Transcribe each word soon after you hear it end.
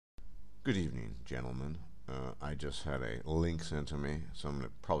Good evening, gentlemen. I just had a link sent to me, so I'm going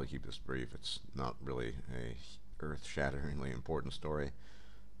to probably keep this brief. It's not really a earth-shatteringly important story,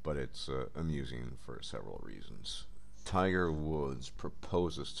 but it's amusing for several reasons. Tiger Woods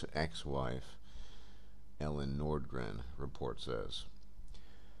proposes to ex-wife Ellen Nordgren, report says.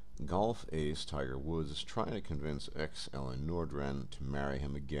 Golf ace Tiger Woods is trying to convince ex Ellen Nordgren to marry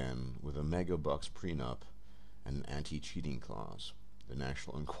him again with a megabucks prenup and an anti-cheating clause. The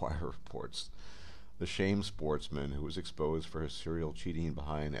National Enquirer reports the shamed sportsman, who was exposed for his serial cheating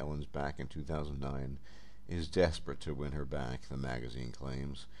behind Ellen's back in 2009, is desperate to win her back, the magazine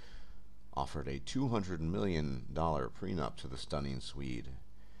claims. Offered a $200 million prenup to the stunning Swede,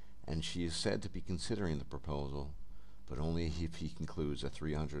 and she is said to be considering the proposal, but only if he concludes a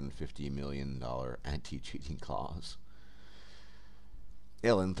 $350 million anti-cheating clause.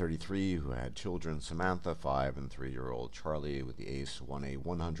 Ellen, 33, who had children Samantha, 5, and 3-year-old Charlie, with the ace, won a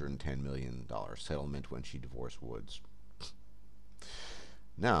 $110 million settlement when she divorced Woods.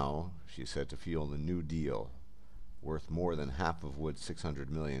 Now, she's said to feel the new deal, worth more than half of Woods' $600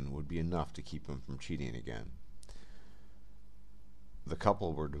 million, would be enough to keep him from cheating again. The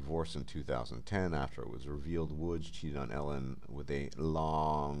couple were divorced in 2010 after it was revealed Woods cheated on Ellen with a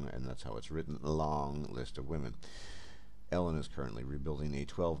long, and that's how it's written, long list of women. Ellen is currently rebuilding a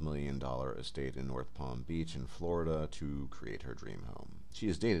 $12 million estate in North Palm Beach in Florida to create her dream home. She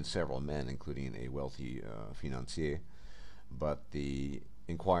has dated several men, including a wealthy financier, but the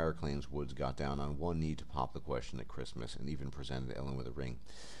Enquirer claims Woods got down on one knee to pop the question at Christmas and even presented Ellen with a ring.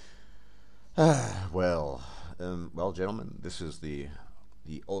 Well, gentlemen, this is the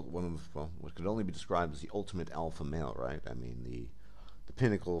one of what could only be described as the ultimate alpha male, right? I mean, the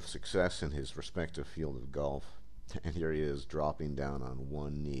pinnacle of success in his respective field of golf. And here he is dropping down on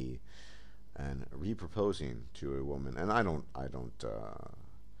one knee and reproposing to a woman. And I don't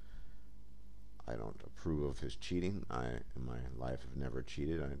approve of his cheating. I, in my life, have never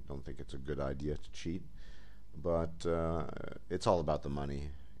cheated. I don't think it's a good idea to cheat. But it's all about the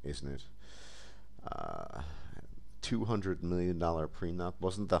money, isn't it? Uh, $200 million prenup.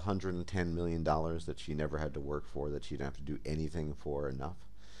 Wasn't the $110 million that she never had to work for, that she didn't have to do anything for, enough?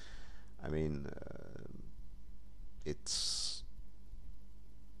 I mean, it's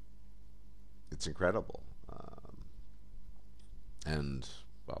it's incredible, and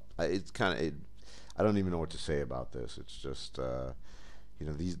well, it's kind of. I don't even know what to say about this. It's just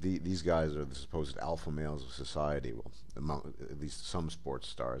these guys are the supposed alpha males of society. Well, among at least some sports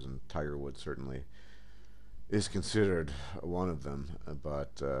stars, and Tiger Woods certainly is considered one of them.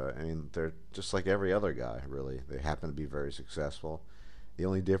 But I mean, they're just like every other guy. Really, they happen to be very successful. The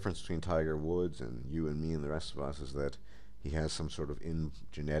only difference between Tiger Woods and you and me and the rest of us is that he has some sort of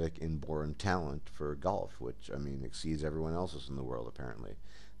genetic inborn talent for golf, which, I mean, exceeds everyone else's in the world, apparently.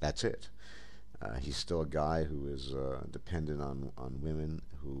 That's it. He's still a guy who is dependent on women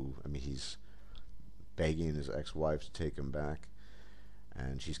who, I mean, he's begging his ex-wife to take him back,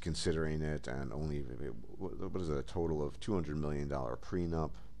 and she's considering it, and only, what is it, a total of $200 million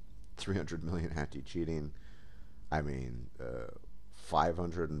prenup, $300 million anti-cheating. I mean,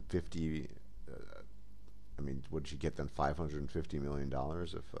 550. I mean, would she get then $550 million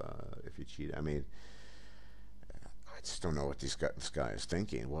if he cheated? I mean, I just don't know what this guy is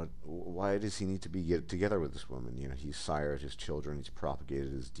thinking. Why does he need to get together with this woman? You know, he's sired his children. He's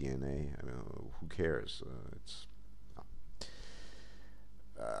propagated his DNA. I mean, who cares?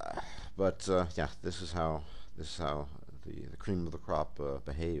 Yeah, this is how the cream of the crop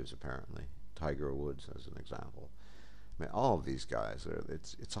behaves. Apparently, Tiger Woods as an example. I mean, all of these guys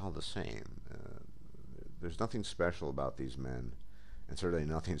it's all the same. There's nothing special about these men, and certainly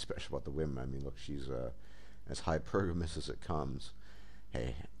nothing special about the women. I mean, look, she's as hypergamous as it comes.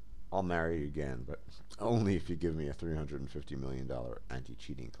 Hey, I'll marry you again, but only if you give me a $350 million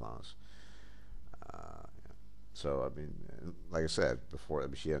anti-cheating clause. Uh, so I mean, like I said before, I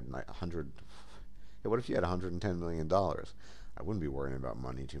mean, she had like 100. Hey, what if you had $110 million? I wouldn't be worrying about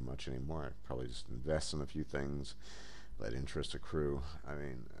money too much anymore. I'd probably just invest in a few things, let interest accrue. I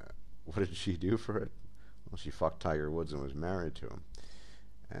mean, what did she do for it? Well, she fucked Tiger Woods and was married to him,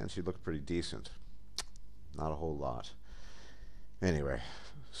 and she looked pretty decent. Not a whole lot. Anyway,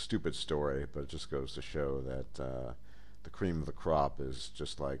 stupid story, but it just goes to show that the cream of the crop is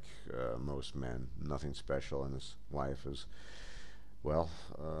just like most men, nothing special, and his wife is, well,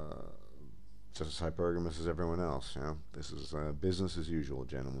 just as hypergamous as everyone else. You know, this is business as usual,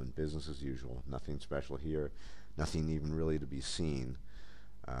 gentlemen. Business as usual. Nothing special here. Nothing even really to be seen.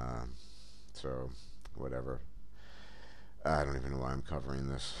 So, whatever. I don't even know why I'm covering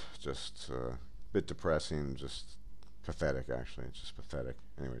this. Just a bit depressing. Just Pathetic, actually. It's just pathetic.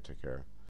 Anyway, take care.